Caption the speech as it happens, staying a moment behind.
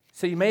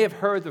So you may have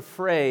heard the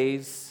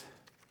phrase,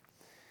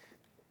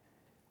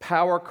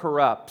 power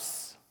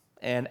corrupts,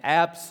 and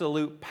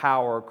absolute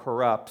power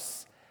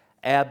corrupts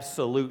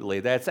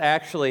absolutely. That's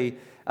actually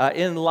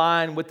in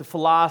line with the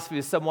philosophy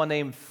of someone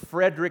named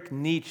Friedrich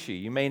Nietzsche.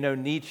 You may know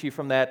Nietzsche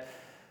from that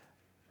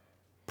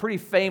pretty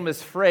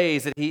famous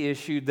phrase that he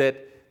issued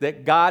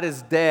that God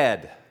is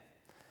dead.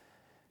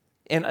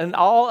 And in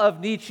all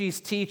of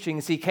Nietzsche's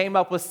teachings, he came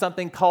up with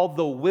something called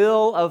the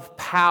will of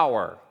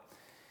power,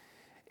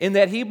 in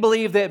that he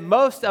believed that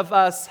most of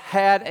us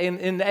had an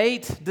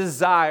innate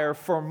desire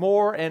for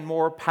more and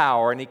more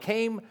power. And he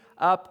came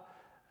up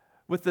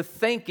with the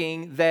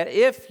thinking that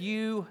if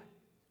you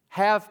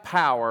have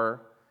power,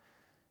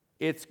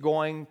 it's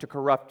going to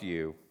corrupt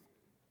you.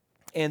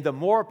 And the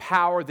more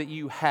power that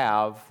you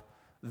have,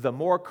 the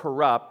more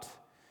corrupt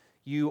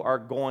you are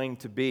going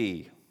to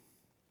be.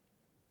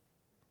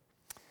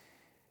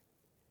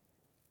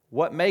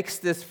 What makes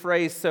this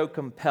phrase so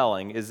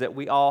compelling is that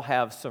we all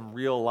have some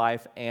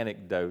real-life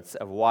anecdotes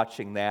of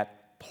watching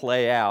that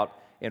play out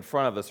in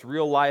front of us,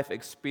 real-life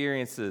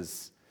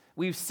experiences.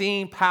 We've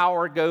seen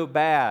power go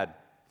bad.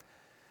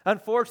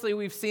 Unfortunately,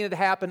 we've seen it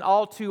happen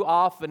all too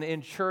often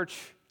in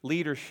church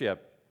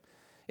leadership,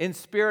 in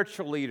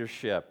spiritual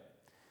leadership.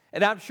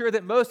 And I'm sure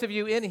that most of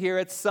you in here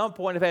at some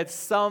point have had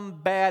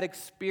some bad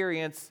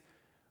experience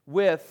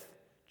with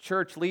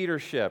church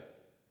leadership.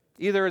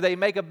 Either they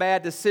make a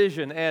bad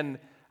decision and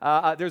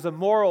there's a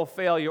moral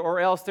failure, or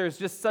else there's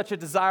just such a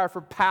desire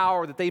for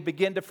power that they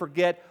begin to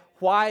forget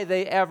why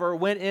they ever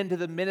went into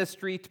the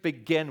ministry to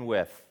begin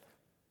with.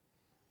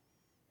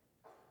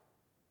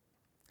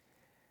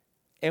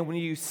 And when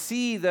you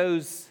see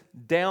those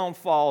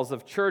downfalls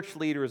of church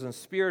leaders and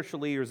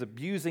spiritual leaders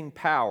abusing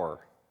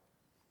power,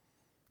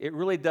 it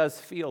really does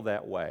feel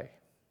that way.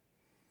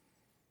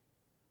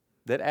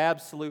 That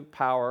absolute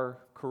power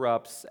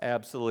corrupts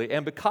absolutely.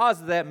 And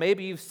because of that,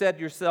 maybe you've said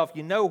to yourself,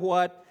 you know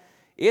what?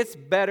 It's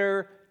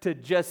better to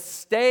just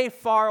stay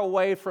far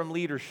away from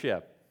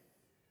leadership.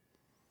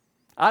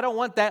 I don't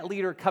want that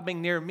leader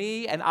coming near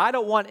me, and I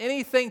don't want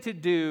anything to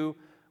do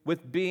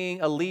with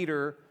being a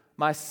leader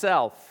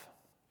myself.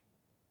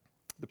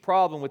 The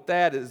problem with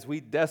that is we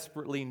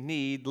desperately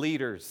need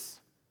leaders.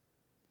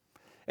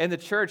 And the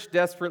church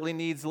desperately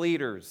needs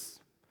leaders.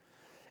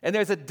 And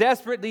there's a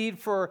desperate need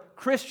for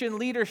Christian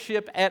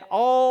leadership at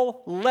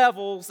all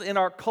levels in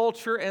our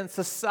culture and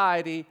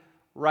society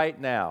right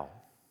now.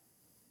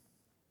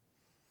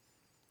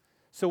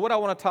 So what I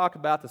want to talk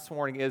about this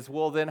morning is,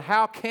 well, then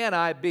how can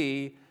I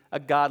be a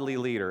godly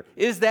leader?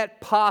 Is that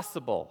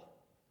possible?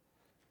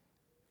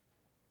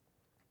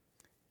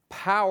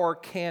 Power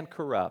can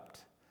corrupt,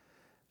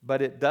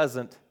 but it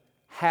doesn't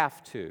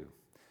have to.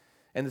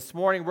 And this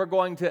morning we're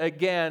going to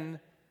again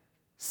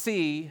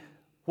see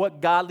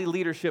what godly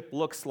leadership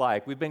looks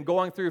like. We've been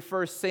going through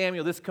 1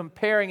 Samuel, this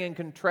comparing and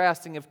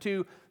contrasting of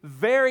two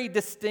very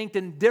distinct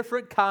and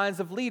different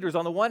kinds of leaders.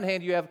 On the one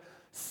hand, you have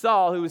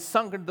Saul, who is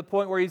sunken to the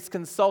point where he's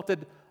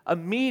consulted a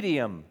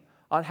medium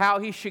on how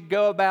he should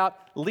go about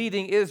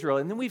leading Israel.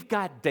 And then we've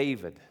got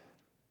David.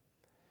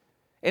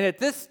 And at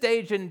this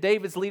stage in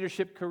David's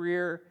leadership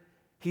career,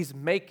 he's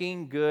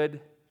making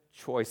good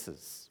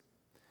choices.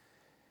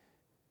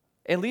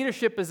 And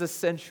leadership is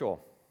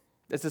essential.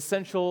 It's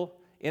essential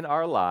in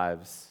our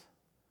lives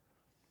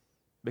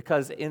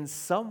because in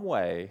some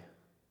way,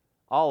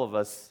 all of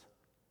us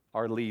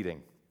are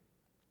leading.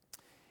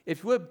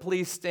 If you would,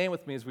 please stand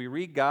with me as we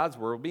read God's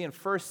Word. We'll be in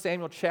 1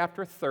 Samuel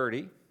chapter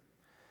 30.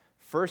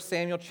 1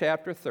 Samuel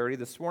chapter 30.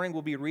 This morning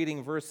we'll be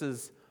reading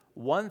verses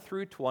 1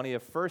 through 20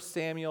 of 1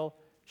 Samuel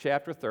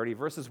chapter 30,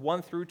 verses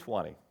 1 through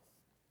 20.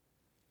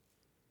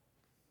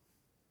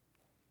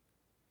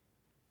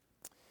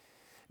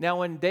 Now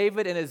when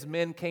David and his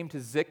men came to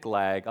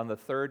Ziklag on the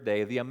third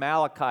day, the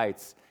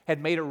Amalekites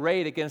had made a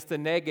raid against the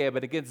Negeb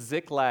and against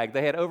Ziklag.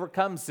 They had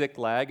overcome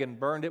Ziklag and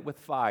burned it with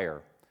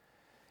fire,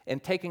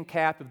 and taken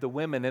captive the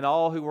women and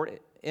all who were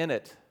in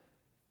it,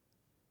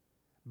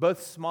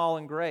 both small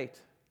and great.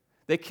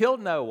 They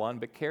killed no one,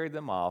 but carried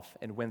them off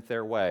and went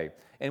their way.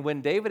 And when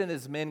David and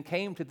his men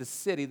came to the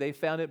city, they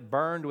found it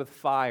burned with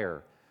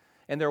fire,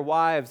 and their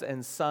wives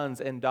and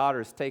sons and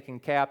daughters taken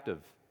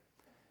captive.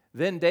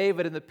 Then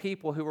David and the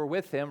people who were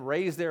with him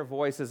raised their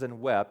voices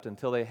and wept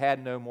until they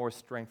had no more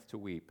strength to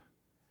weep.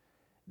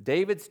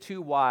 David's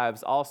two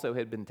wives also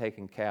had been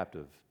taken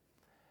captive,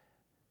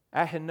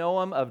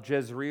 Ahinoam of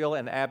Jezreel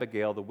and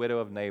Abigail, the widow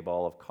of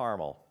Nabal of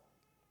Carmel.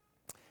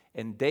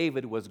 And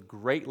David was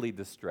greatly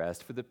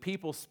distressed, for the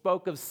people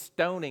spoke of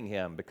stoning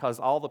him, because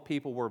all the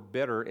people were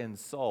bitter in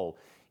soul,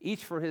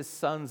 each for his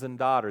sons and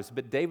daughters.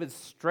 But David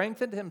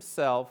strengthened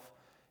himself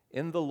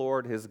in the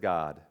Lord his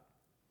God.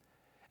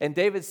 And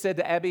David said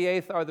to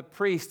Abiathar the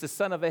priest, the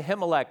son of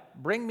Ahimelech,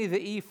 "Bring me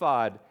the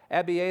ephod."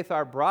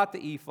 Abiathar brought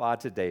the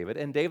ephod to David,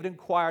 and David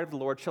inquired of the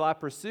Lord, "Shall I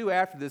pursue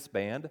after this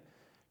band?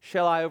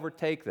 Shall I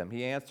overtake them?"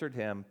 He answered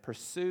him,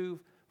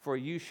 "Pursue, for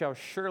you shall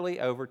surely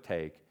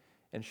overtake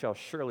and shall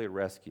surely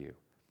rescue."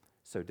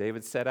 So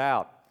David set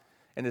out,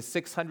 and the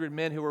 600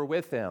 men who were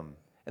with him,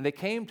 and they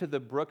came to the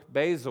brook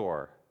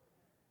Bezor,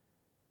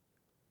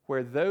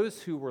 where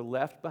those who were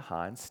left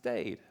behind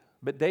stayed.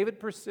 But David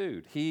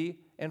pursued, he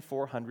and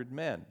 400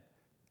 men.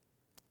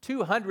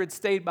 200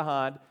 stayed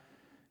behind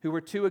who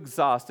were too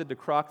exhausted to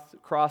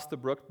cross the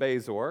brook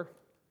Bezor.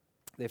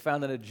 They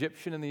found an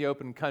Egyptian in the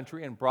open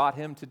country and brought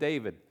him to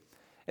David.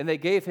 And they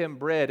gave him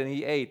bread, and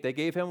he ate. They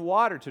gave him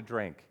water to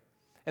drink.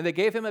 And they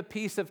gave him a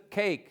piece of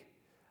cake,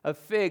 of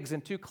figs,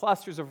 and 2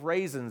 clusters of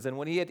raisins. And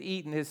when he had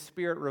eaten, his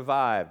spirit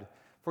revived,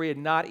 for he had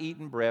not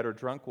eaten bread or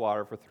drunk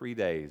water for 3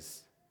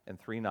 days and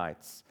 3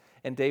 nights.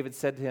 And David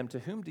said to him, "To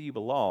whom do you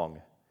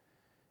belong?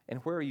 And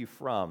where are you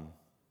from?"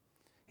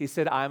 He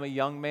said, "I am a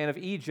young man of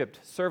Egypt,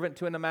 servant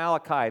to an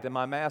Amalekite, and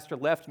my master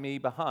left me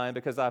behind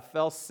because I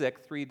fell sick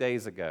 3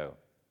 days ago.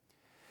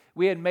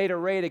 We had made a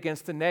raid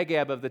against the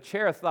Negeb of the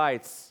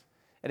Cherethites,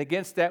 and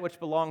against that which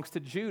belongs to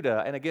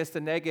Judah, and against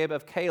the Negeb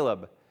of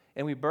Caleb,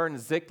 and we burned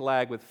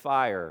Ziklag with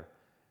fire."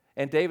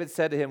 And David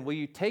said to him, "Will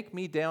you take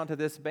me down to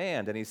this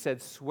band?" And he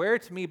said, "Swear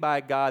to me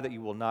by God that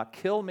you will not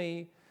kill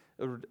me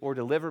or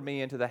deliver me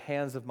into the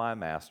hands of my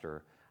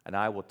master, and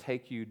I will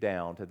take you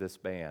down to this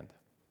band."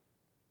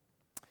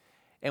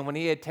 And when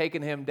he had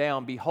taken him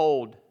down,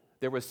 behold,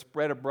 there was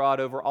spread abroad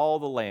over all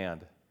the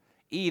land,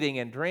 eating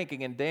and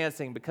drinking and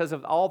dancing, because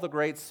of all the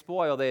great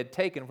spoil they had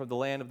taken from the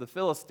land of the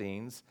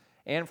Philistines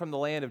and from the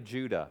land of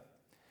Judah.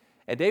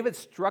 And David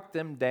struck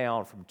them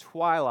down from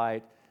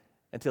twilight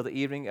until the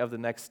evening of the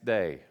next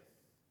day.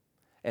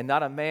 And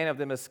not a man of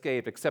them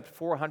escaped, except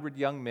 400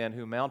 young men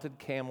who mounted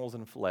camels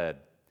and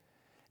fled.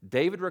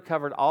 David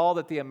recovered all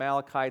that the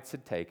Amalekites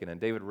had taken,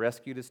 and David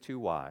rescued his 2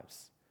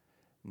 wives.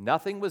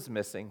 Nothing was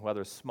missing,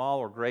 whether small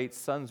or great,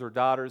 sons or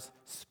daughters,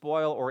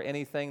 spoil or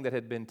anything that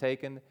had been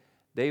taken.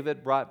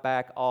 David brought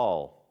back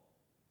all.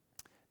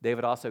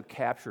 David also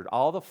captured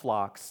all the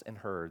flocks and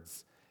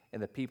herds,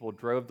 and the people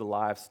drove the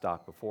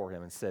livestock before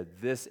him and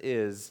said, "This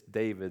is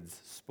David's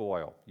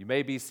spoil." You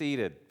may be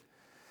seated.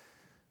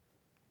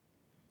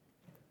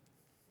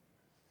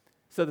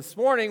 So this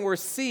morning we're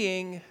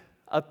seeing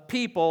a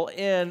people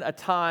in a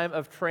time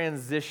of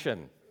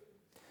transition.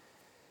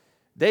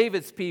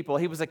 David's people,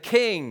 he was a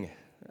king.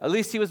 At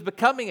least he was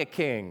becoming a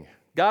king.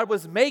 God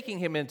was making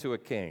him into a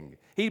king.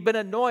 He'd been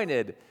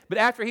anointed, but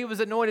after he was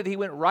anointed, he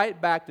went right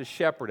back to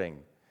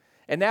shepherding.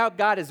 And now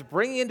God is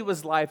bringing into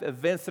his life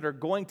events that are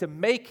going to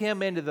make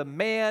him into the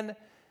man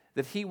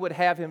that he would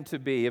have him to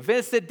be.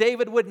 Events that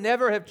David would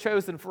never have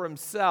chosen for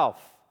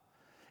himself.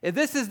 And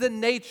this is the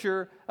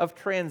nature of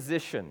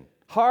transition.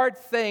 Hard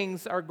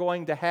things are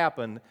going to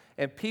happen,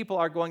 and people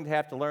are going to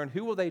have to learn,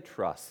 who will they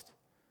trust?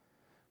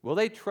 Will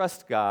they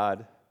trust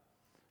God,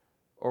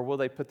 or will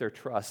they put their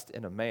trust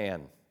in a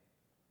man?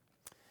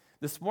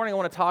 This morning I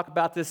want to talk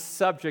about this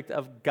subject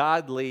of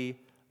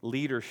godly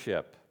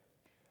leadership.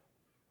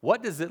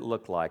 What does it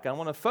look like? I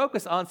want to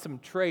focus on some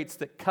traits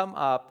that come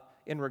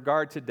up in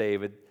regard to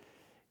David,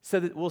 so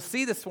that we'll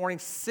see this morning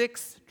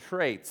 6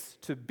 traits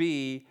to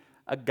be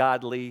a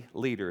godly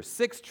leader.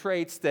 6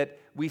 traits that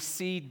we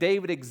see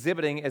David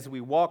exhibiting as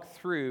we walk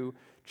through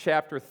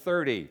chapter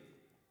 30.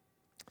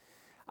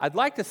 I'd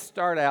like to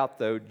start out,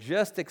 though,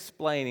 just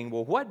explaining,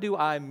 well, what do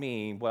I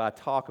mean when I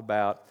talk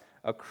about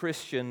a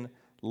Christian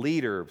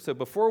leader? So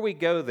before we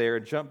go there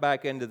and jump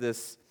back into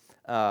this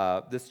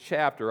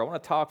chapter, I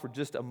want to talk for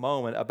just a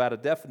moment about a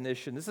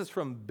definition. This is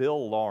from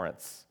Bill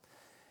Lawrence.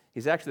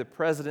 He's actually the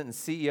president and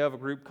CEO of a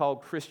group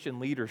called Christian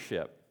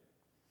Leadership.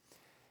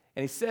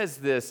 And he says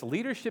this: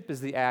 leadership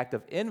is the act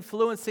of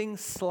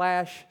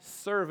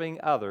influencing/serving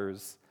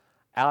others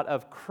out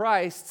of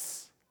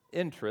Christ's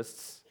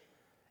interests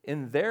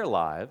in their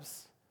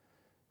lives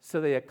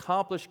so they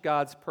accomplish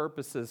God's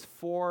purposes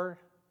for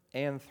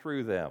and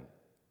through them.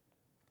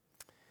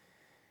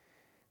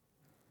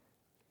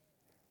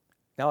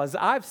 Now, as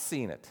I've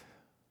seen it,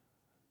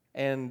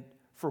 and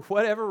for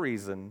whatever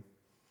reason,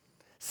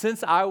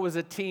 since I was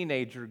a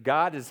teenager,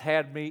 God has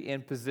had me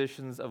in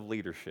positions of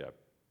leadership.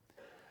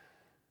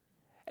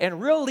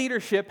 And real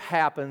leadership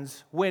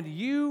happens when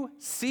you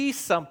see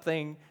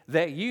something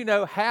that you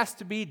know has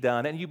to be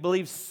done, and you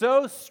believe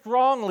so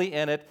strongly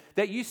in it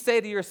that you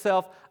say to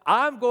yourself,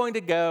 I'm going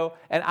to go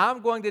and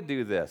I'm going to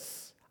do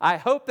this. I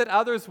hope that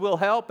others will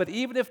help, but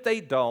even if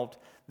they don't,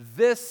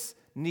 this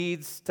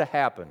needs to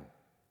happen.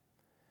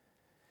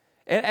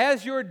 And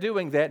as you're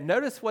doing that,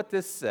 notice what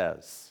this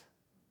says.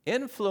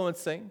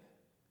 Influencing.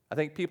 I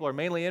think people are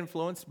mainly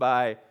influenced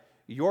by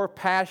your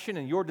passion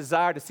and your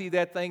desire to see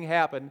that thing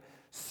happen.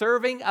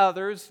 Serving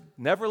others,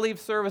 never leave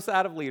service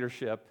out of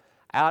leadership,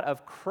 out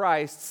of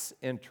Christ's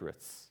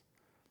interests,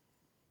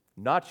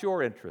 not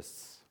your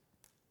interests.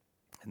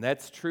 And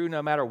that's true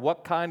no matter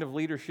what kind of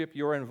leadership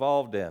you're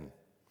involved in.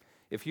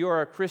 If you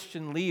are a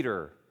Christian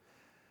leader,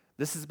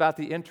 this is about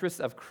the interests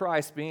of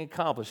Christ being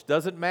accomplished.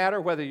 Doesn't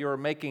matter whether you're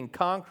making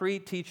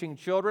concrete, teaching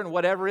children,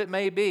 whatever it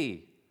may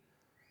be.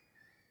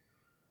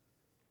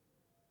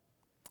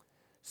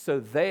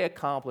 So they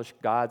accomplish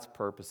God's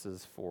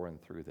purposes for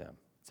and through them.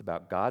 It's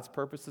about God's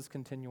purposes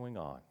continuing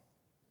on.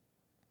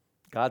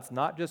 God's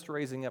not just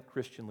raising up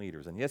Christian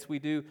leaders. And yes,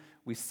 we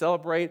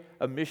celebrate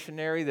a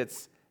missionary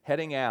that's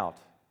heading out.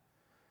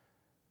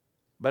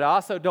 But I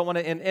also don't want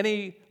to in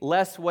any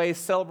less way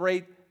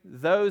celebrate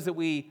those that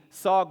we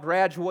saw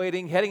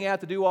graduating, heading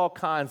out to do all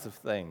kinds of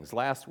things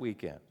last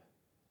weekend.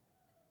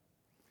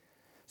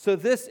 So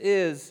this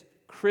is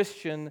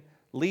Christian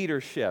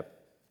leadership.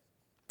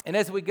 And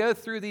as we go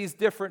through these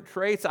different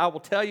traits, I will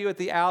tell you at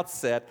the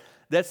outset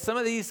that some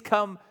of these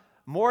come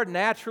more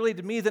naturally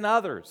to me than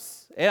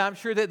others. And I'm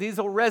sure that these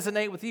will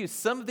resonate with you.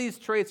 Some of these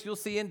traits you'll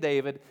see in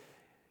David,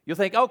 you'll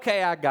think,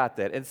 okay, I got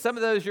that. And some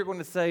of those you're going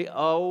to say,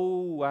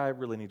 oh, I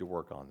really need to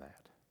work on that.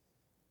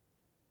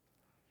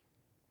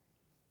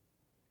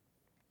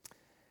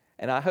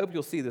 And I hope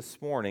you'll see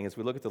this morning as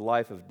we look at the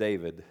life of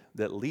David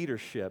that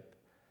leadership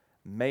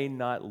may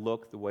not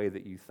look the way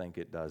that you think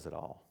it does at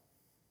all.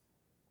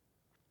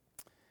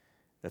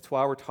 That's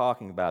why we're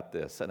talking about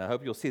this, and I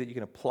hope you'll see that you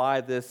can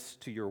apply this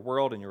to your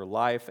world and your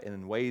life and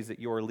in ways that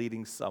you're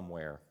leading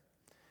somewhere.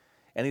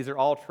 And these are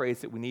all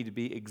traits that we need to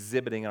be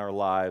exhibiting in our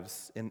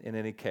lives in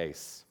any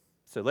case.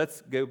 So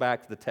let's go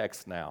back to the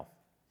text now.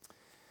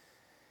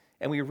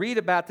 And we read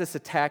about this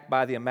attack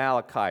by the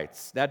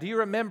Amalekites. Now, do you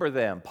remember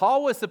them?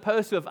 Paul was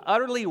supposed to have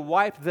utterly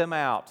wiped them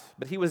out,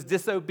 but he was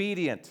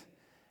disobedient,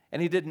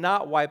 and he did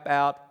not wipe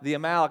out the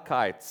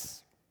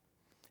Amalekites.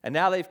 And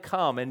now they've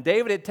come, and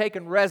David had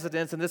taken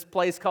residence in this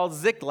place called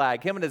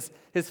Ziklag. Him and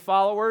his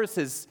followers,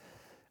 his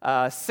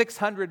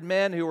 600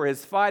 men who were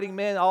his fighting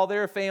men, all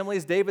their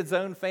families, David's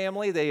own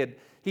family.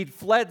 He'd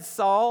fled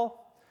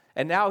Saul,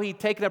 and now he'd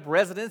taken up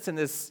residence in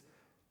this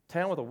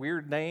town with a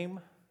weird name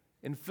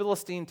in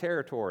Philistine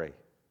territory.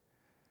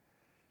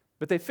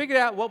 But they figured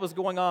out what was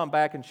going on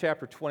back in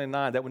chapter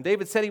 29, that when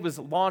David said he was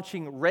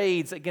launching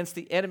raids against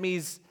the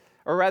enemies,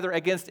 or rather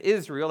against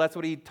Israel, that's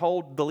what he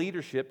told the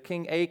leadership,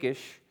 King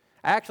Achish.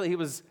 Actually, he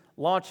was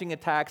launching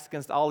attacks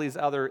against all these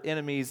other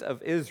enemies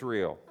of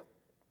Israel.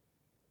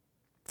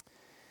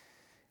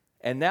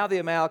 And now the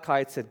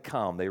Amalekites had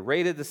come. They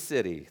raided the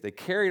city. They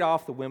carried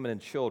off the women and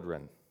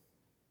children.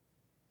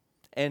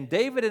 And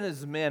David and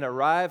his men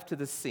arrived to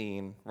the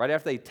scene right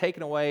after they'd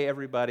taken away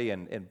everybody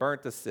and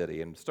burnt the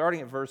city. And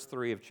starting at verse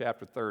 3 of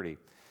chapter 30,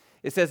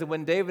 it says that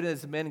when David and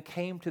his men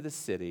came to the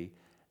city,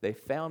 they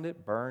found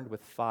it burned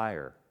with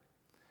fire,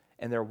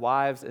 and their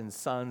wives and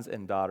sons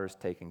and daughters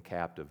taken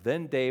captive.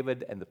 Then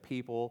David and the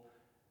people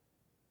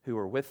who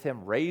were with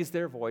him raised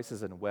their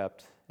voices and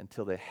wept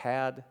until they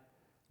had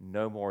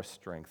no more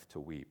strength to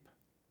weep.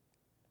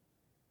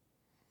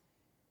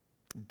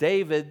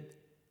 David,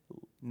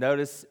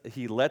 notice,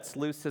 he lets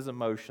loose his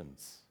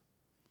emotions.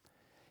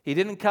 He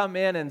didn't come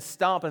in and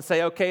stomp and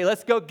say, okay,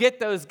 let's go get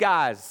those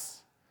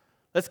guys.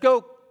 Let's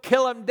go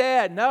kill them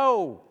dead.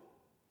 No.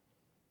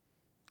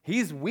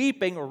 He's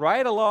weeping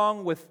right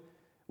along with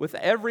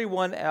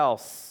everyone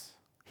else.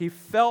 He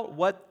felt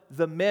what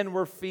the men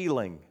were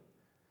feeling.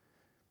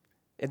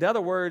 In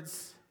other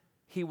words,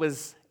 he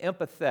was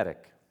empathetic.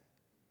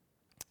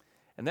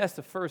 And that's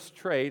the first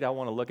trait I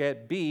want to look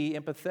at. Be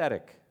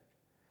empathetic.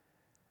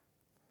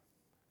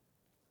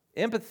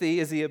 Empathy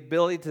is the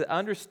ability to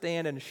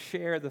understand and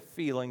share the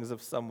feelings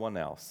of someone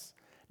else.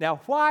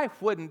 Now, why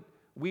wouldn't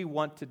we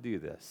want to do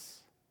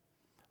this?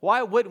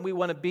 Why wouldn't we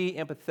want to be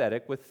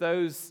empathetic with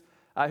those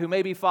who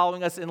may be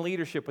following us in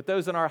leadership, with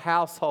those in our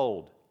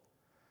household?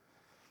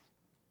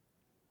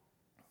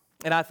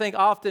 And I think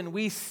often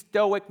we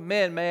stoic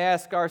men may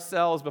ask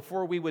ourselves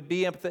before we would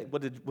be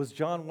empathetic, was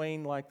John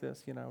Wayne like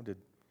this? You know,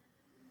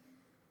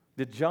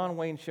 did John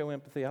Wayne show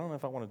empathy? I don't know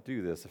if I want to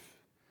do this if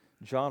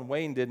John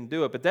Wayne didn't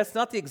do it, but that's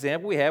not the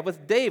example we have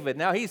with David.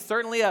 Now, he's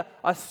certainly a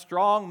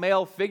strong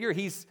male figure.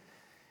 He's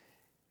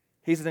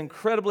an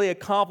incredibly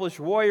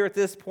accomplished warrior at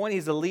this point.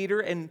 He's a leader,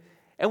 and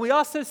we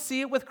also see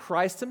it with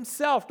Christ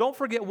himself. Don't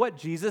forget what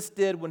Jesus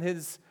did when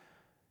his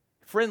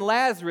friend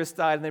Lazarus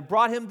died, and they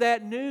brought him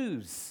that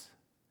news.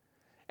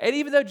 And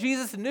even though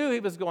Jesus knew he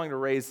was going to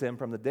raise him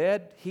from the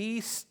dead,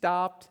 he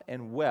stopped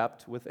and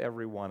wept with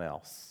everyone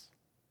else.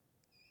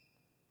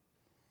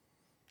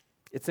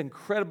 It's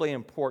incredibly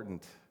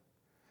important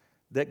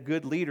that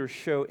good leaders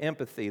show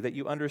empathy, that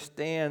you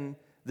understand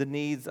the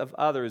needs of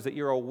others, that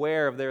you're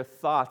aware of their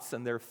thoughts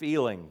and their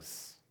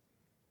feelings.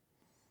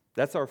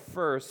 That's our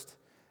first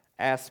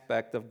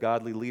aspect of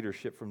godly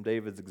leadership from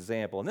David's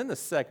example. And then the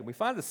second, we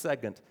find the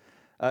second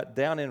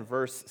down in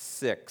verse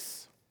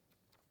 6.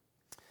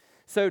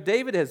 So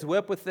David has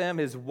wept with them.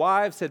 His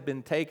wives had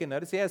been taken.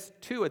 Notice he has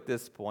two at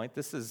this point.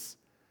 It's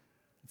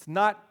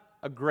not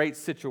a great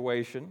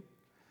situation.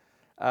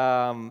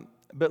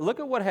 But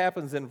look at what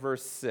happens in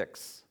verse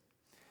 6.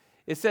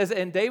 It says,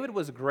 and David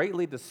was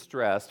greatly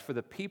distressed, for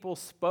the people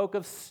spoke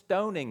of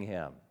stoning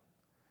him,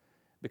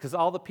 because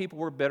all the people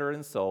were bitter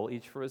in soul,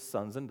 each for his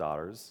sons and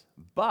daughters.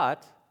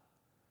 But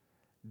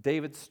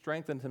David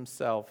strengthened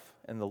himself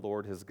in the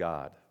Lord his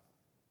God.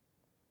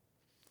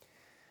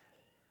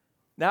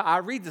 Now, I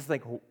read this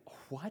and think,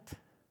 what?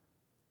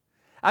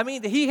 I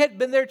mean, he had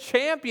been their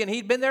champion.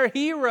 He'd been their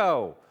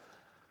hero.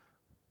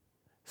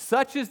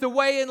 Such is the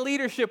way in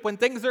leadership when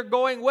things are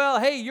going well.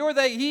 Hey, you're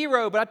the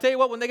hero, but I tell you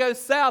what, when they go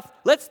south,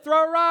 let's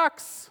throw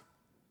rocks.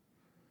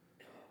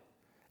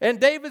 And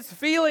David's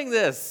feeling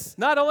this.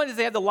 Not only does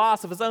he have the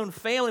loss of his own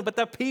family, but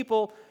the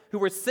people who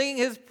were singing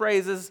his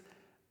praises,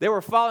 they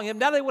were following him.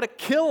 Now they want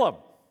to kill him.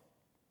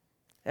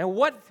 And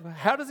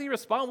how does he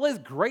respond? Well, he's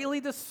greatly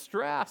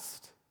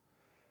distressed.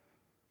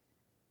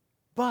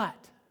 But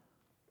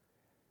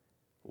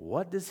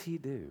what does he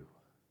do?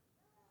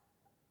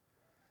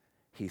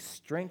 He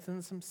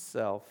strengthens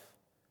himself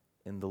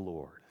in the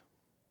Lord.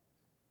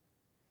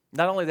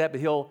 Not only that,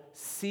 but he'll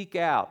seek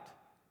out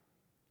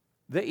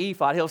the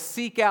ephod. He'll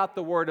seek out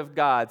the word of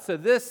God. So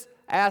this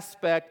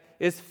aspect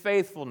is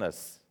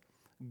faithfulness.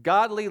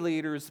 Godly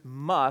leaders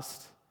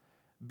must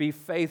be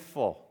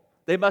faithful.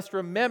 They must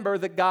remember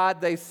the God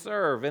they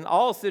serve in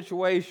all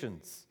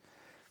situations.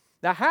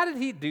 Now, how did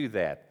he do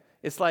that?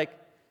 It's like,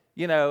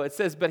 it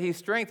says, but he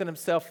strengthened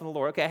himself in the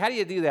Lord. Okay, how do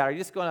you do that? Are you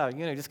just going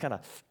to, just kind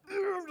of,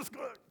 I'm just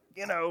going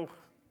to,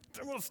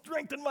 I'm going to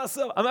strengthen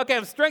myself.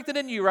 I'm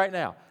strengthening you right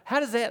now.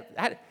 How does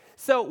that,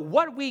 so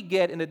what we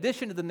get in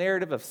addition to the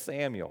narrative of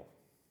Samuel,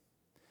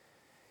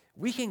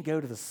 we can go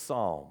to the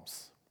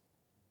Psalms.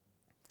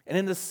 And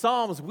in the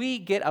Psalms, we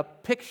get a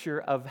picture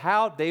of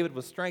how David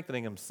was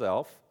strengthening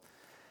himself.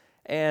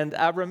 And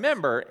I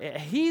remember,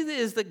 he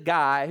is the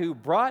guy who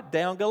brought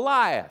down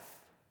Goliath.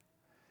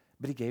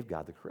 But he gave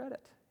God the credit.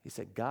 He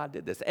said, God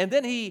did this. And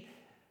then he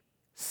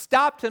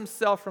stopped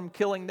himself from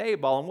killing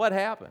Nabal. And what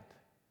happened?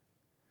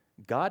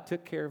 God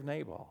took care of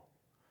Nabal.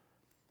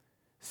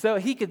 So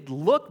he could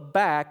look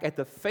back at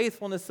the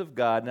faithfulness of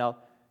God. Now,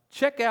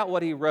 check out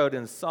what he wrote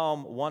in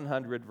Psalm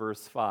 100,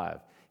 verse 5.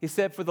 He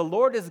said, for the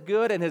Lord is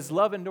good and his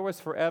love endures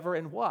forever.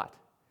 And what?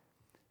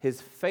 His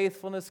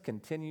faithfulness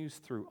continues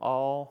through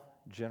all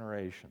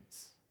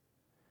generations.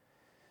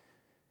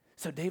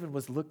 So David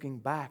was looking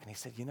back and he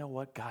said, you know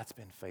what? God's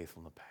been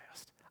faithful in the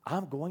past.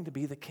 I'm going to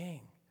be the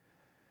king.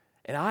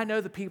 And I know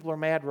the people are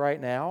mad right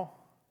now,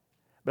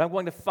 but I'm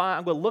going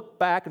to look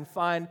back and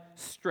find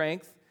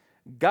strength.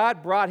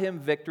 God brought him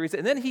victories,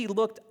 and then he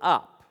looked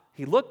up.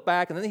 He looked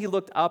back, and then he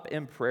looked up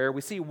in prayer.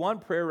 We see one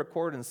prayer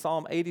recorded in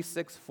Psalm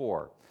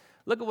 86:4.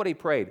 Look at what he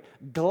prayed.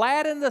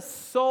 Gladden the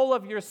soul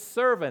of your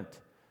servant,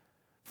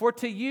 for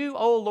to you,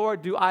 O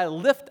Lord, do I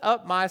lift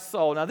up my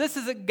soul. Now, this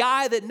is a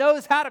guy that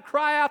knows how to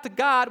cry out to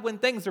God when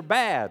things are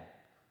bad.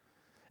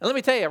 And let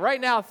me tell you, right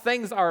now,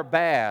 things are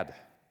bad.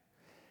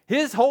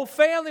 His whole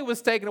family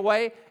was taken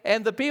away,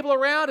 and the people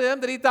around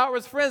him that he thought were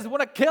his friends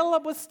want to kill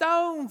him with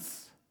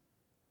stones.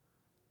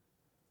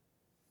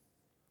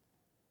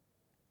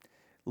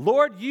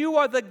 Lord, you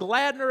are the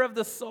gladdener of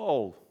the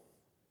soul.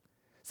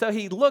 So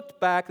he looked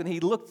back and he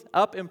looked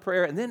up in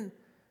prayer. And then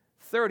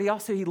third,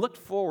 he looked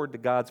forward to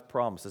God's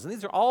promises. And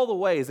these are all the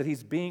ways that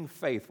he's being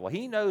faithful.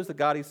 He knows the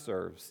God he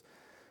serves.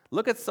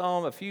 Look at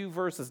Psalm a few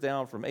verses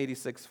down from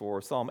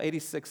 86:4, Psalm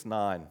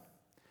 86:9.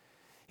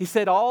 He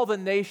said, all the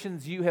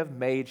nations you have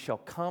made shall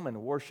come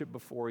and worship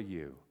before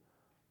you,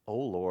 O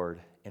Lord,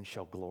 and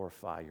shall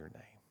glorify your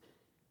name.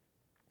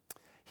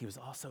 He was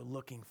also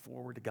looking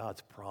forward to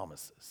God's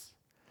promises.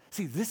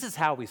 See, this is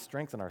how we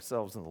strengthen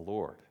ourselves in the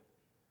Lord.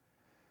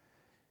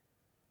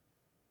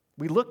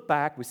 We look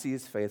back, we see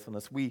his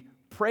faithfulness, we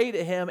pray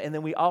to him, and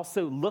then we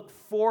also look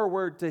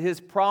forward to his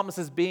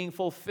promises being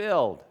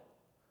fulfilled.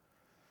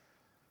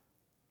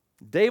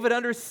 David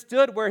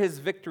understood where his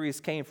victories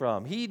came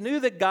from. He knew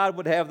that God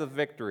would have the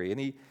victory.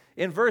 And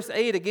in verse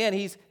 8, again,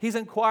 he's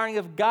inquiring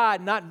of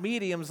God, not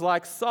mediums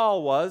like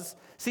Saul was.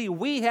 See,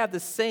 we have the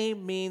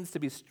same means to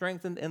be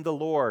strengthened in the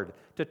Lord,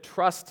 to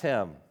trust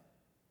him.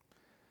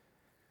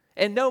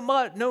 And no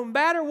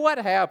matter what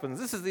happens,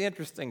 this is the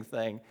interesting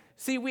thing.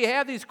 See, we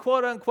have these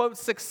quote-unquote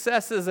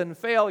successes and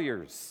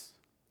failures.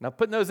 Now,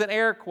 putting those in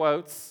air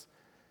quotes,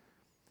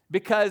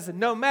 because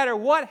no matter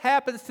what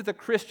happens to the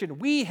Christian,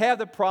 we have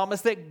the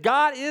promise that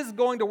God is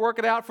going to work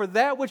it out for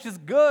that which is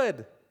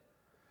good.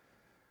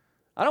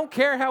 I don't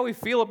care how we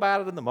feel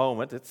about it in the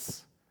moment.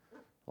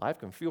 Life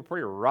can feel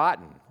pretty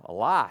rotten, a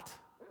lot.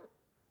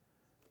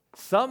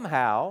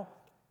 Somehow,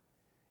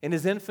 in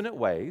his infinite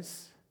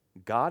ways,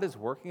 God is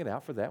working it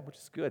out for that which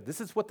is good. This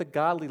is what the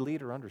godly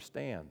leader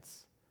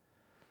understands.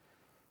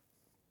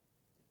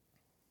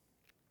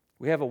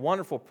 We have a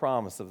wonderful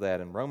promise of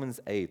that in Romans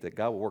 8, that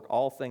God will work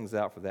all things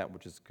out for that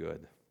which is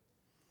good.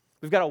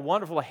 We've got a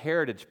wonderful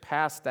heritage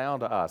passed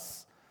down to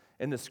us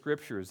in the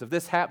Scriptures of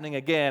this happening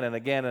again and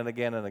again and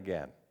again and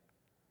again.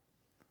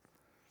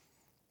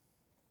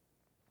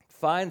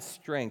 Find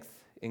strength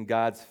in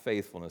God's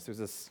faithfulness.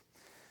 There's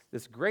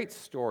this great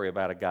story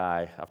about a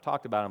guy. I've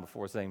talked about him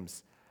before. His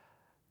name's,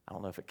 I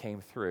don't know if it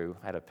came through.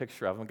 I had a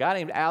picture of him. A guy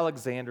named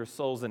Alexander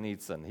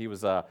Solzhenitsyn. He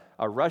was a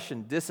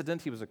Russian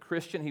dissident. He was a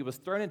Christian. He was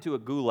thrown into a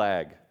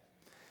gulag.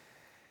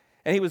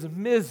 And he was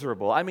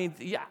miserable. I mean,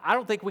 I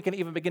don't think we can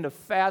even begin to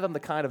fathom the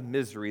kind of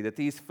misery that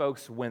these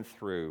folks went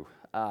through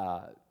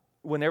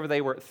whenever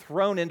they were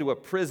thrown into a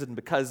prison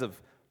because of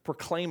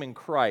proclaiming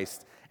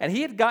Christ. And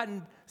he had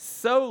gotten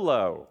so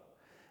low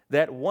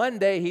that one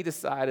day he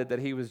decided that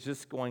he was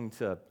just going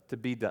to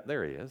be done.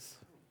 There he is.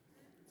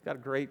 He's got a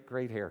great,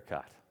 great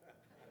haircut.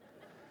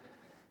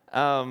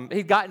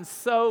 He'd gotten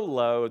so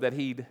low that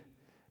he'd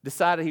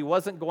decided he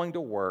wasn't going to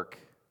work,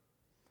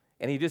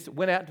 and he just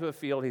went out into a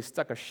field, he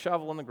stuck a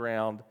shovel in the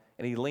ground,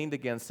 and he leaned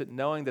against it,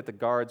 knowing that the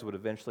guards would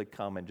eventually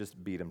come and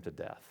just beat him to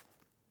death.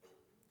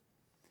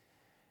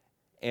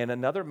 And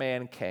another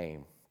man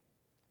came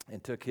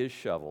and took his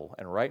shovel,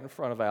 and right in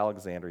front of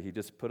Alexander, he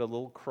just put a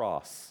little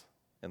cross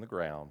in the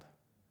ground,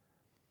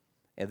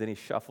 and then he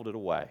shuffled it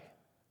away.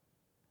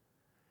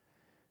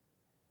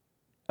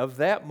 Of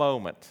that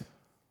moment,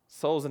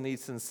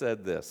 Solzhenitsyn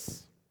said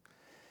this.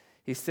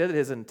 He said that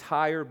his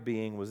entire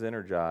being was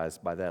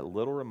energized by that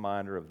little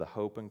reminder of the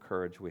hope and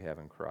courage we have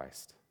in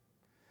Christ.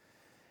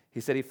 He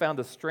said he found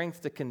the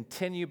strength to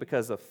continue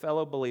because a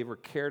fellow believer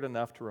cared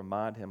enough to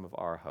remind him of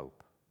our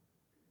hope.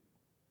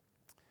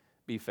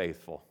 Be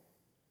faithful.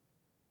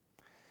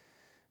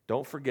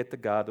 Don't forget the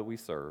God that we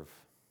serve.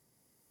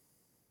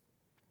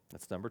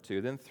 That's number 2.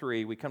 Then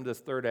 3, we come to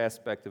this third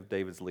aspect of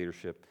David's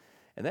leadership,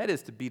 and that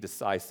is to be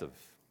decisive.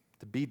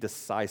 To be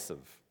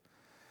decisive.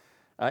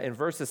 In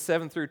verses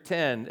 7 through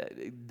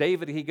 10,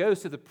 David, he goes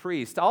to the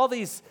priest. All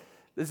these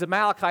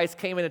Amalekites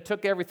came in and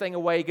took everything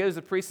away. He goes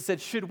to the priest and said,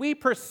 should we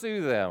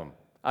pursue them?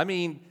 I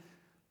mean,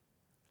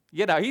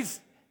 he's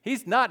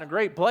not in a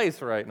great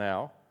place right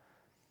now.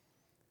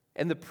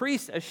 And the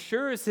priest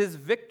assures his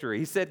victory.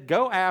 He said,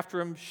 go after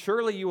him,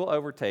 surely you will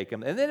overtake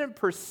him. And then in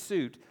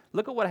pursuit,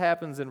 look at what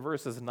happens in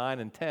verses 9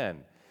 and 10.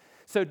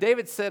 So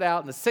David set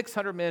out, and the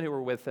 600 men who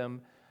were with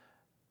him,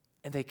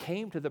 and they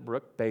came to the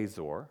brook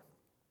Bezor,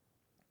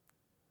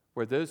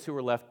 where those who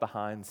were left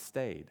behind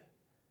stayed.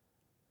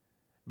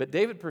 But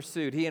David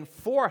pursued. He and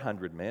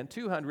 400 men,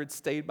 200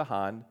 stayed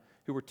behind,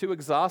 who were too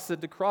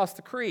exhausted to cross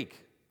the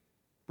creek.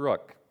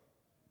 Brook.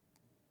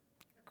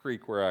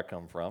 Creek where I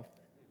come from.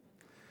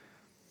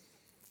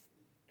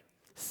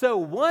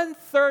 So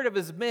 1/3 of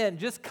his men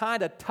just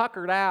kind of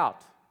tuckered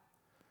out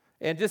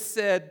and just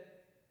said,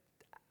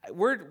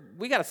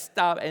 we got to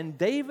stop. And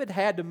David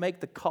had to make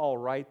the call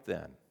right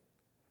then.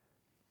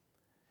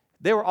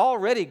 They were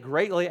already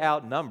greatly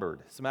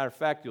outnumbered. As a matter of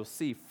fact, you'll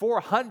see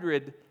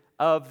 400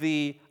 of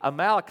the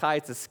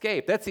Amalekites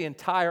escaped. That's the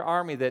entire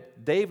army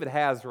that David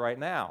has right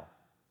now.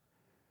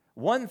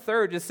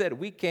 1/3 just said,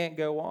 we can't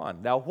go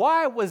on. Now,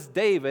 why was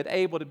David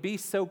able to be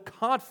so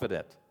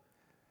confident?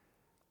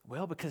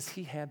 Well, because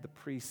he had the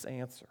priest's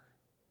answer.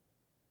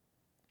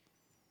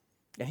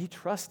 And he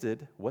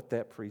trusted what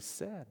that priest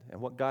said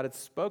and what God had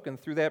spoken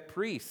through that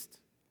priest.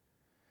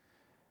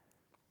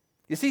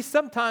 You see,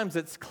 sometimes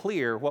it's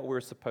clear what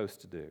we're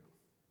supposed to do.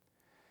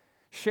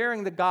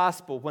 Sharing the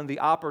gospel when the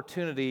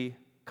opportunity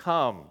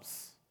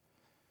comes.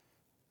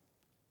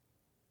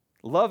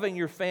 Loving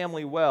your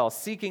family well,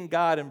 seeking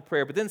God in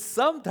prayer. But then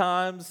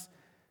sometimes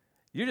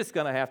you're just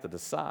going to have to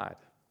decide.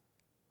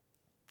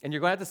 And you're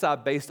going to have to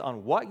decide based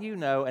on what you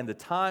know and the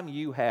time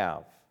you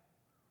have.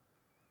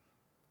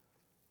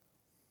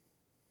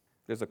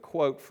 There's a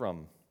quote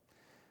from,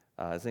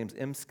 his name's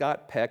M.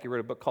 Scott Peck. He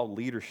wrote a book called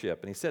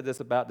Leadership, and he said this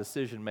about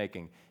decision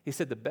making. He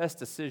said the best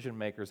decision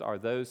makers are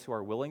those who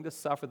are willing to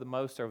suffer the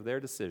most over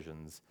their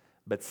decisions,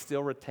 but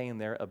still retain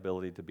their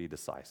ability to be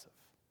decisive.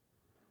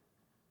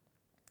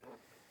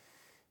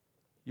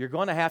 You're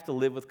going to have to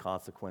live with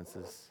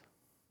consequences,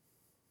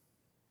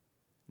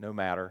 no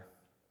matter.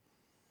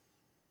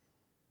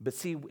 But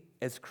see,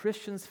 as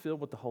Christians filled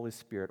with the Holy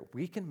Spirit,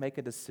 we can make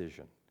a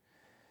decision.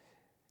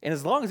 And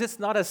as long as it's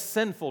not a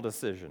sinful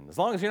decision, as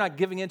long as you're not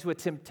giving into a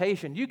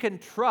temptation, you can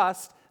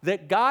trust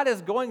that God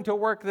is going to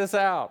work this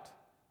out.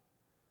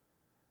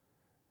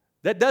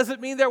 That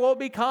doesn't mean there won't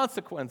be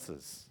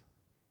consequences,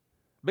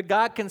 but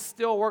God can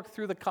still work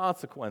through the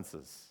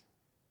consequences.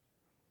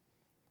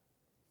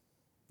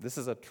 This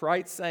is a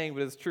trite saying,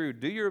 but it's true.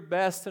 Do your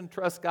best and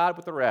trust God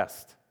with the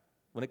rest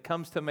when it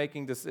comes to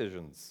making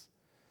decisions.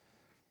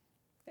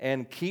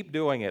 And keep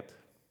doing it.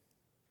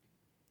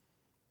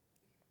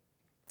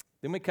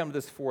 Then we come to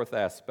this fourth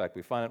aspect.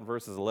 We find it in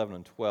verses 11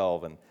 and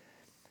 12. And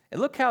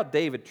look how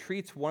David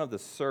treats one of the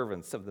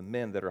servants of the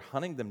men that are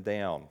hunting them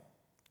down.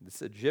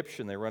 This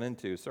Egyptian they run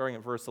into, starting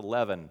at verse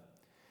 11.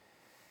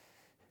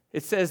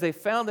 It says, they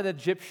found an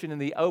Egyptian in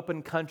the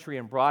open country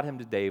and brought him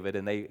to David,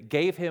 and they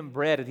gave him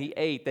bread and he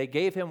ate. They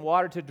gave him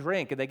water to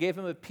drink, and they gave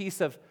him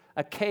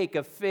a cake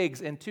of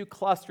figs and 2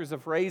 clusters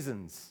of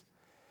raisins.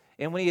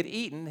 And when he had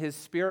eaten, his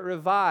spirit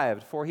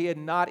revived, for he had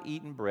not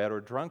eaten bread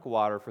or drunk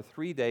water for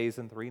 3 days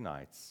and 3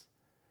 nights.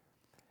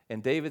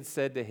 And David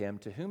said to him,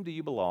 to whom do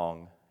you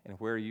belong, and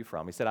where are you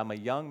from? He said, I'm a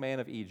young man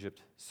of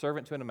Egypt,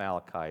 servant to an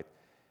Amalekite,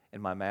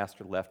 and my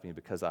master left me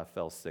because I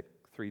fell sick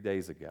 3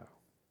 days ago.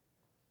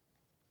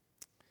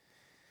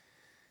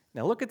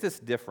 Now look at this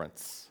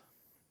difference.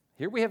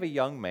 Here we have a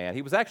young man.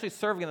 He was actually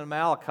serving an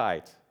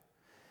Amalekite.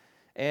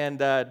 And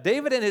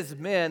David and his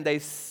men, they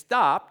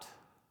stopped,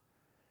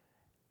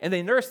 and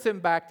they nursed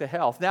him back to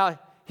health. Now,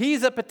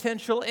 he's a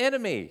potential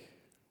enemy,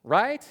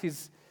 right?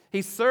 He's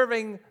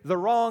serving the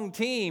wrong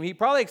team. He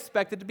probably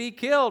expected to be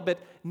killed, but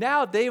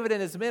now David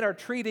and his men are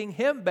treating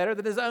him better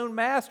than his own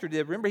master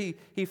did. Remember,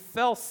 he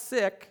fell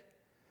sick,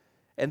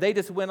 and they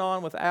just went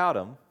on without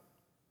him.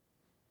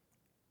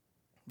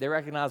 They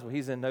recognize, well,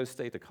 he's in no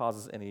state to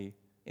cause us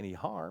any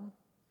harm.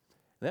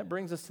 And that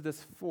brings us to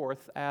this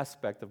fourth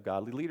aspect of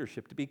godly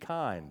leadership, to be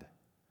kind.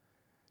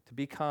 To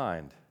be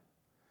kind.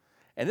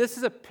 And this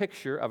is a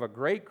picture of a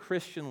great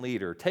Christian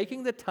leader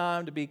taking the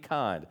time to be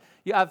kind.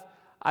 Yeah,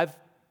 I've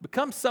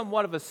become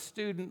somewhat of a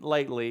student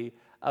lately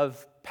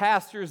of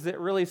pastors that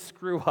really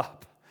screw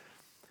up.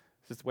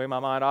 It's just the way my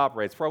mind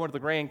operates. Before I went to the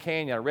Grand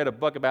Canyon, I read a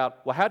book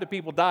about, well, how do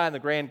people die in the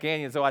Grand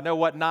Canyon, so I know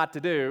what not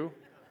to do.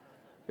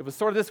 It was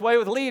sort of this way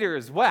with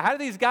leaders. Well, how do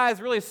these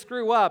guys really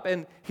screw up?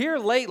 And here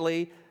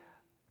lately,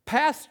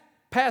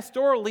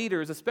 pastoral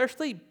leaders,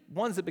 especially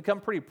ones that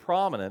become pretty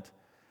prominent,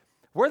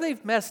 where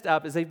they've messed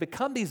up is they've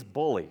become these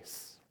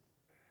bullies.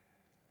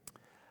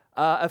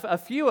 A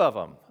few of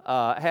them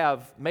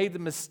have made the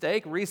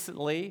mistake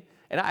recently,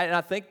 and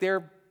I think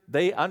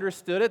they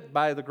understood it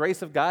by the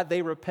grace of God.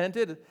 They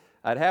repented.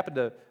 It happened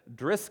to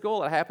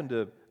Driscoll. It happened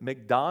to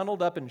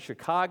McDonald up in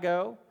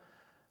Chicago.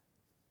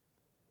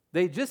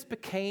 They just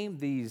became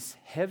these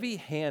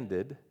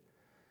heavy-handed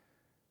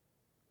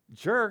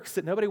jerks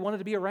that nobody wanted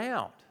to be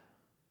around.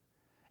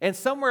 And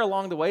somewhere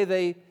along the way,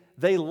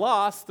 they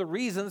lost the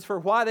reasons for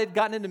why they'd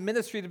gotten into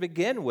ministry to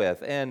begin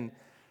with. And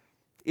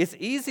it's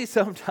easy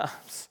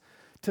sometimes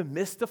to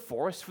miss the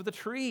forest for the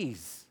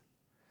trees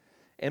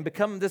and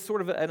become this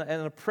sort of an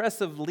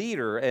oppressive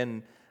leader.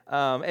 And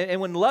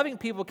when loving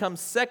people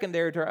comes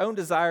secondary to our own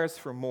desires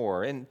for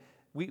more, and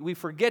we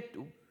forget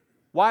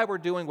why we're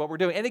doing what we're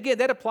doing. And again,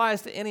 that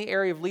applies to any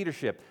area of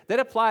leadership. That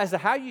applies to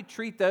how you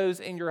treat those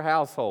in your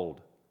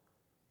household.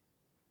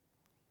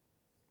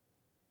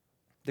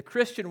 The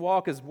Christian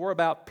walk is more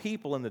about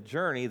people in the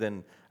journey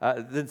than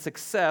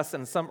success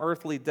and some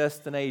earthly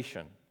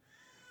destination.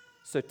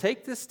 So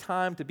take this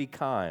time to be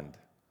kind.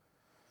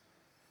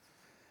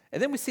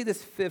 And then we see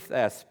this fifth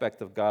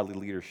aspect of godly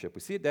leadership.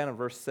 We see it down in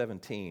verse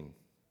 17.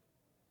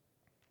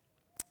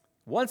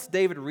 Once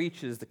David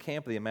reaches the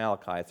camp of the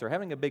Amalekites, they're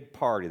having a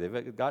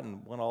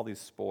won all these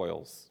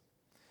spoils.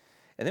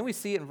 And then we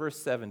see it in verse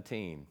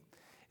 17.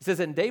 It says,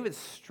 "And David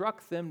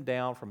struck them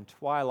down from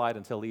twilight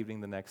until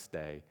evening the next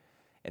day,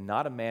 and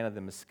not a man of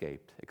them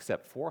escaped,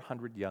 except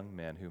 400 young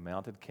men who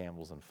mounted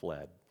camels and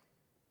fled."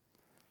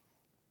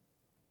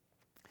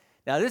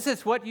 Now, this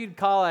is what you'd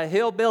call a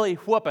hillbilly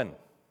whooping.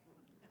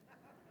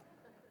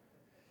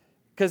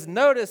 Because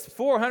notice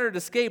 400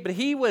 escaped, but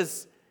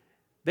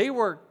they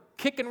were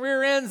kicking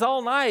rear ends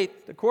all night,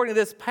 according to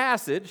this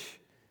passage.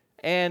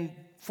 And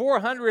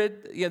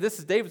 400,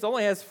 David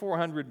only has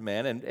 400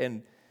 men,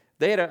 and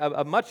they had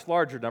a much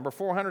larger number,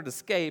 400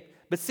 escaped.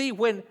 But see,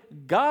 when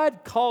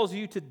God calls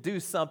you to do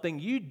something,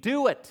 you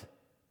do it.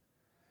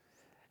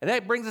 And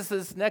that brings us to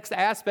this next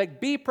aspect.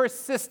 Be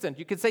persistent.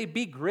 You could say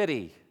be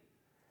gritty.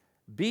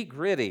 Be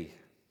gritty.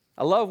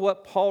 I love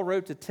what Paul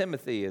wrote to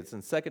Timothy. It's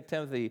in 2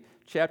 Timothy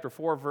chapter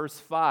 4, verse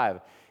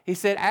 5. He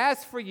said,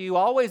 "As for you,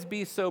 always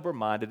be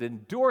sober-minded,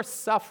 endure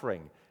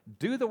suffering,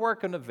 do the work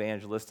of an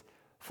evangelist,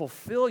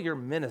 fulfill your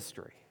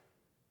ministry."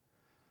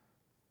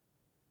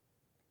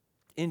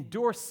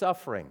 Endure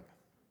suffering.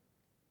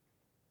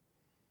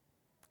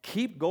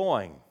 Keep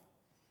going.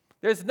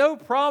 There's no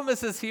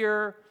promises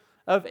here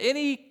of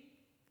any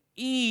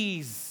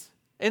ease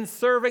in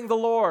serving the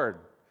Lord.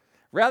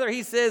 Rather,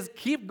 he says,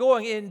 keep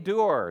going,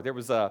 endure. There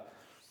was a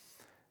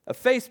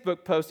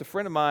Facebook post a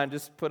friend of mine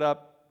just put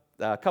up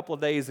a couple of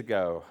days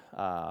ago.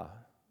 A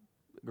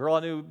girl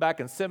I knew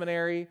back in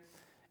seminary,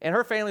 and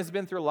her family's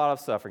been through a lot of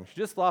suffering. She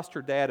just lost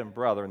her dad and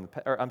brother,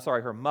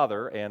 her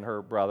mother and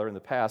her brother in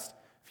the past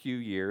few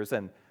years,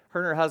 and her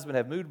and her husband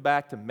have moved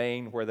back to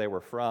Maine, where they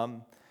were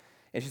from.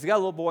 And she's got a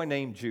little boy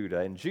named Judah,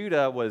 and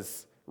Judah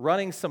was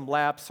running some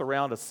laps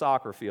around a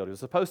soccer field. He was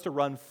supposed to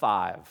run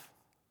 5.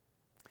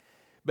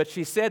 But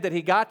she said that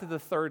he got to the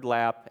 3rd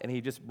lap, and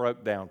he just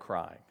broke down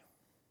crying.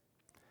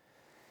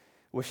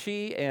 Well,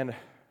 she and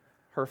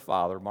her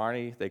father,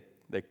 Marnie,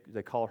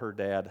 they call her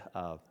dad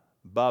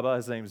Bubba.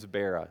 His name's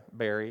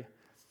Barry.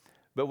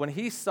 But when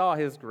he saw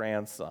his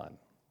grandson,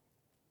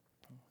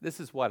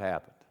 this is what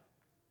happened.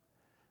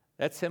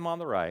 That's him on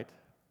the right.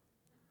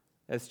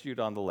 That's Jude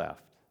on the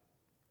left.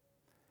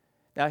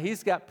 Now,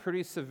 he's got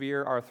pretty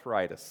severe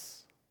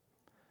arthritis.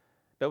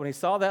 But when he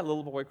saw that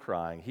little boy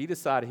crying, he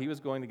decided he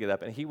was going to get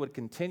up and he would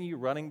continue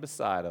running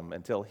beside him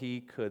until he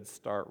could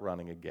start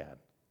running again.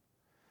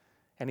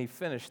 And he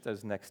finished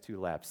those next 2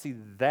 laps. See,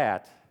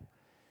 that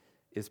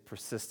is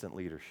persistent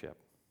leadership.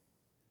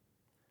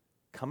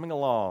 Coming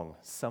along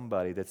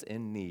somebody that's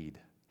in need,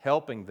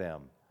 helping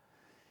them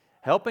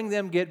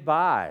get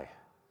by.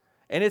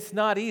 And it's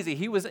not easy.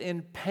 He was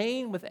in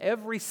pain with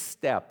every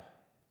step.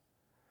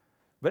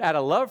 But out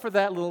of love for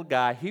that little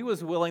guy, he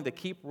was willing to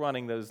keep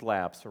running those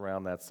laps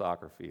around that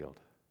soccer field.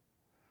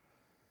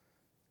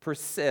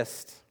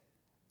 Persist.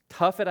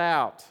 Tough it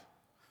out.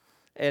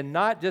 And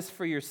not just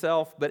for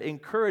yourself, but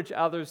encourage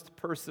others to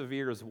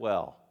persevere as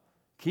well.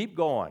 Keep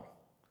going.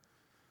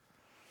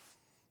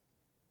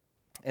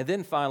 And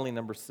then finally,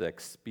 number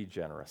 6, be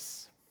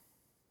generous.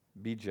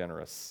 Be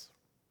generous.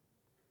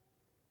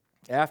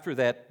 After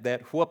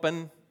that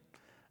whooping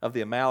of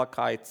the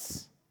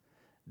Amalekites,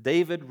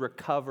 David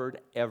recovered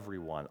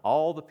everyone,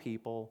 all the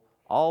people,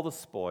 all the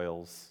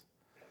spoils,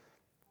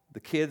 the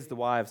kids, the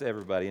wives,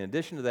 everybody. In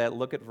addition to that,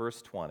 look at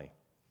verse 20.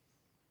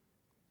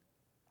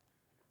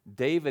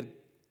 David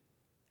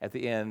at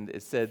the end,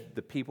 it said,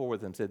 the people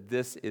with him said,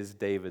 "This is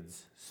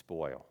David's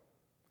spoil."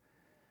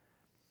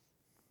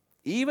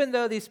 Even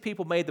though these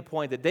people made the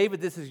point that, "David,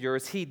 this is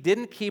yours," he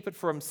didn't keep it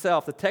for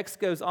himself. The text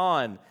goes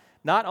on.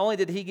 Not only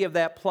did he give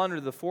that plunder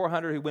to the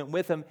 400 who went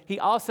with him, he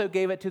also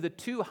gave it to the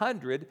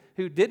 200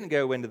 who didn't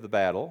go into the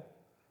battle,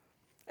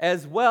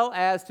 as well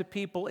as to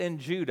people in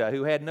Judah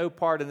who had no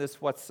part in this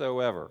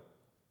whatsoever.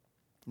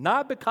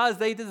 Not because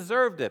they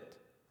deserved it,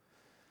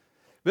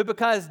 but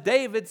because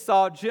David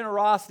saw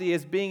generosity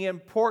as being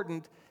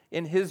important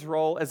in his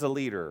role as a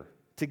leader,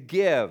 to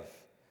give.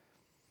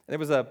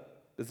 There's a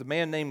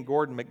man named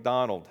Gordon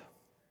MacDonald.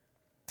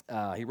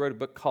 He wrote a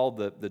book called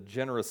The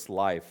Generous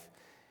Life.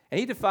 And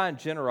he defined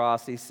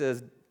generosity. He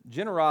says,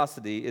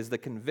 generosity is the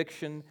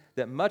conviction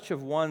that much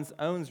of one's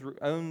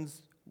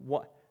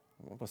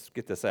let's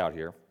get this out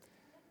here,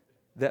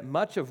 that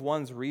much of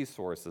one's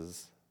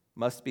resources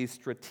must be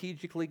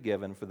strategically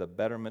given for the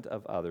betterment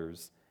of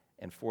others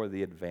and for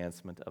the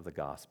advancement of the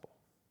gospel.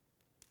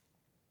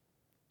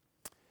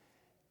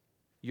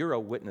 You're a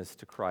witness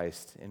to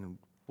Christ in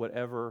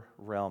whatever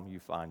realm you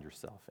find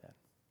yourself in.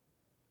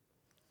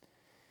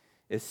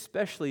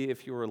 Especially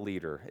if you're a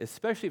leader,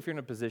 especially if you're in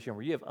a position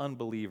where you have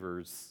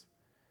unbelievers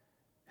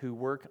who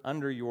work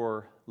under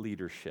your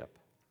leadership.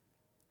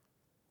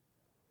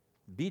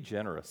 Be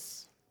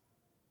generous.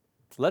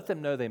 Let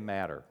them know they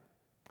matter.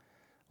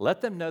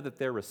 Let them know that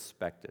they're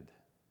respected.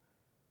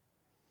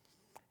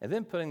 And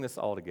then putting this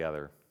all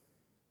together,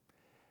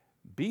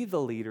 be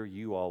the leader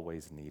you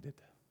always needed.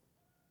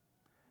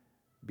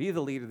 Be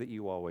the leader that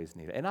you always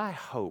needed. And I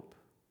hope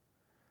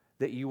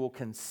that you will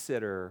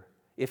consider,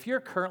 if you're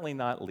currently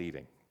not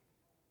leading,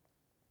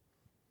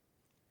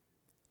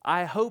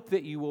 I hope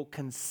that you will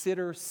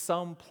consider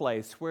some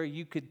place where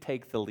you could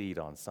take the lead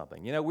on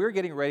something. You know, we're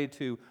getting ready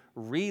to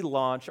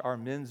relaunch our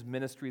men's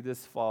ministry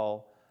this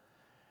fall.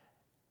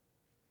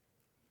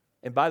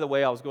 And by the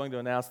way, I was going to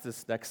announce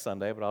this next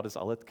Sunday, but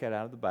I'll let the cat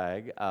out of the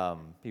bag.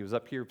 He was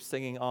up here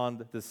singing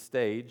on the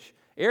stage.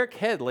 Eric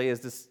Headley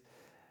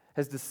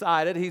has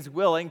decided he's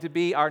willing to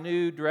be our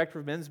new director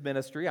of men's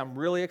ministry. I'm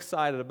really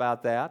excited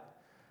about that.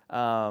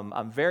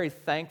 I'm very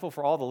thankful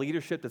for all the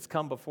leadership that's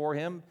come before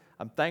him.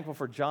 I'm thankful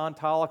for John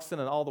Tollickson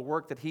and all the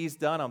work that he's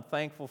done. I'm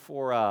thankful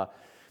for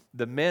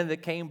the men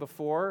that came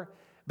before.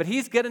 But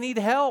he's going to need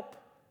help.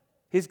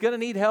 He's going to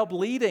need help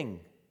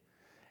leading.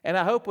 And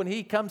I hope when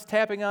he comes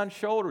tapping on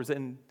shoulders,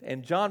 and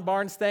John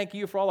Barnes, thank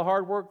you for all the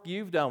hard work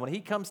you've done. When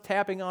he comes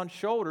tapping on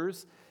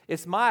shoulders,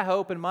 it's my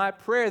hope and my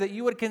prayer that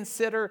you would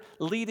consider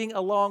leading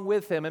along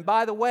with him. And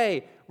by the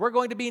way, we're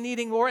going to be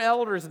needing more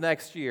elders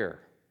next year.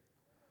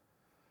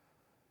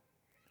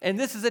 And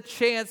this is a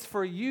chance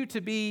for you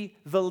to be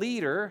the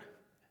leader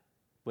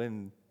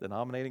when the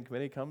nominating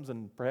committee comes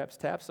and perhaps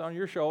taps on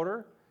your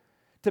shoulder,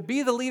 to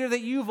be the leader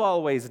that you've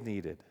always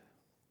needed.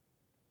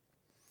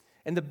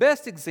 And the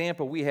best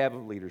example we have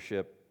of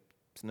leadership,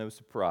 it's no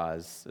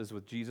surprise, is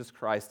with Jesus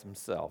Christ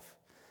himself.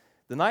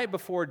 The night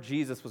before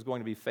Jesus was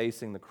going to be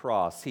facing the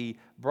cross, he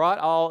brought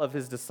all of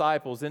his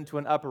disciples into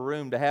an upper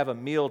room to have a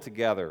meal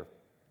together.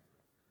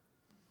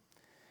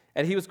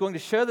 And he was going to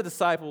show the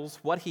disciples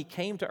what he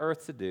came to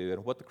earth to do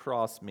and what the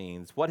cross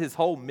means, what his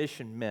whole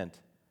mission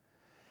meant.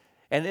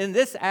 And in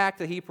this act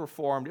that he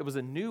performed, it was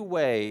a new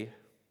way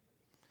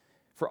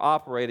for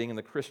operating in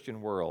the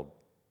Christian world.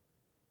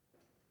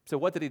 So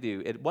what did he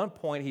do? At one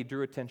point, he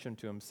drew attention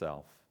to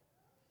himself.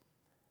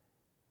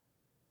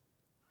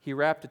 He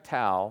wrapped a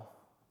towel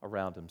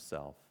around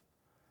himself,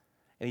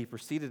 and he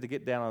proceeded to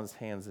get down on his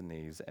hands and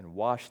knees and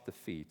wash the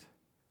feet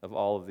of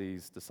all of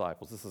these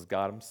disciples. This is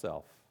God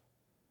himself.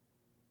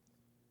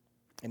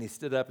 And he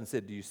stood up and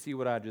said, "Do you see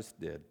what I just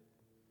did?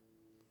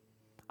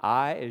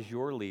 I, as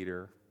your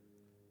leader,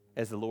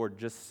 as the Lord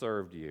just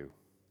served you.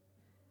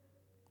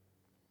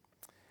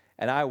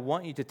 And I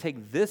want you to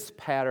take this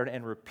pattern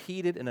and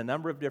repeat it in a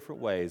number of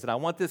different ways. And I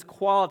want this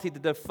quality to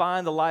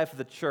define the life of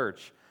the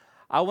church.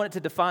 I want it to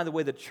define the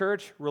way the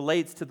church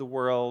relates to the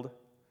world.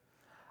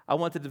 I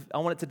want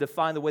it to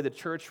define the way the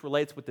church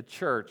relates with the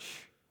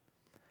church.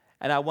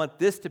 And I want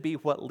this to be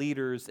what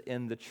leaders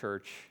in the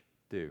church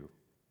do.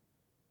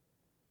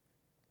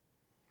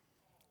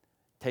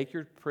 Take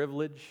your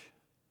privilege,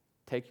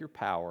 take your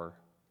power,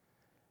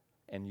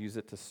 and use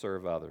it to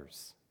serve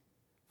others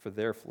for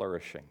their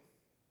flourishing.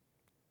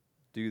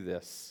 Do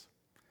this.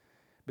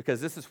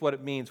 Because this is what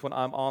it means when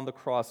I'm on the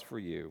cross for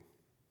you.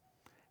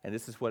 And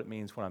this is what it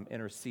means when I'm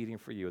interceding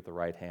for you at the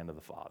right hand of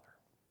the Father.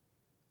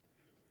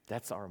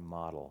 That's our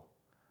model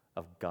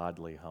of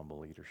godly, humble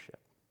leadership.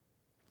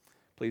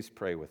 Please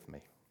pray with me.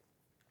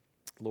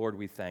 Lord,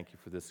 we thank you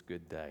for this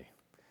good day.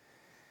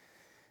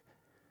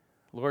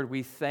 Lord,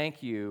 we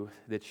thank you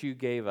that you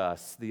gave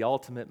us the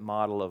ultimate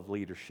model of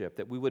leadership,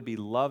 that we would be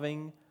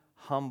loving,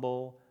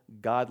 humble,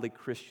 godly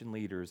Christian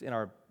leaders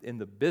in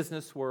the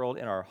business world,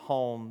 in our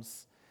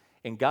homes,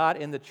 and God,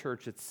 in the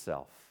church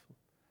itself.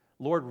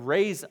 Lord,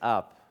 raise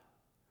up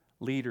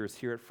leaders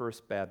here at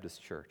First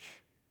Baptist Church.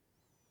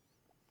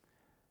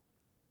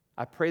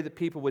 I pray that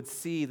people would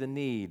see the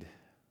need,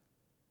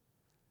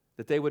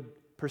 that they would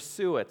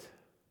pursue it,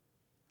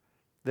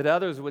 that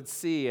others would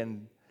see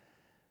and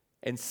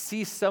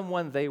see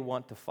someone they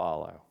want to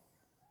follow.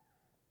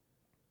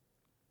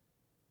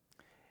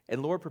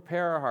 And Lord,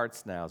 prepare our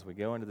hearts now as we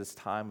go into this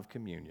time of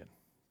communion.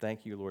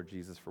 Thank you, Lord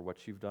Jesus, for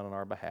what you've done on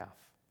our behalf.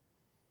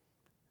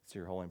 It's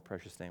your holy and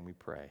precious name we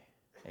pray.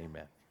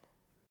 Amen.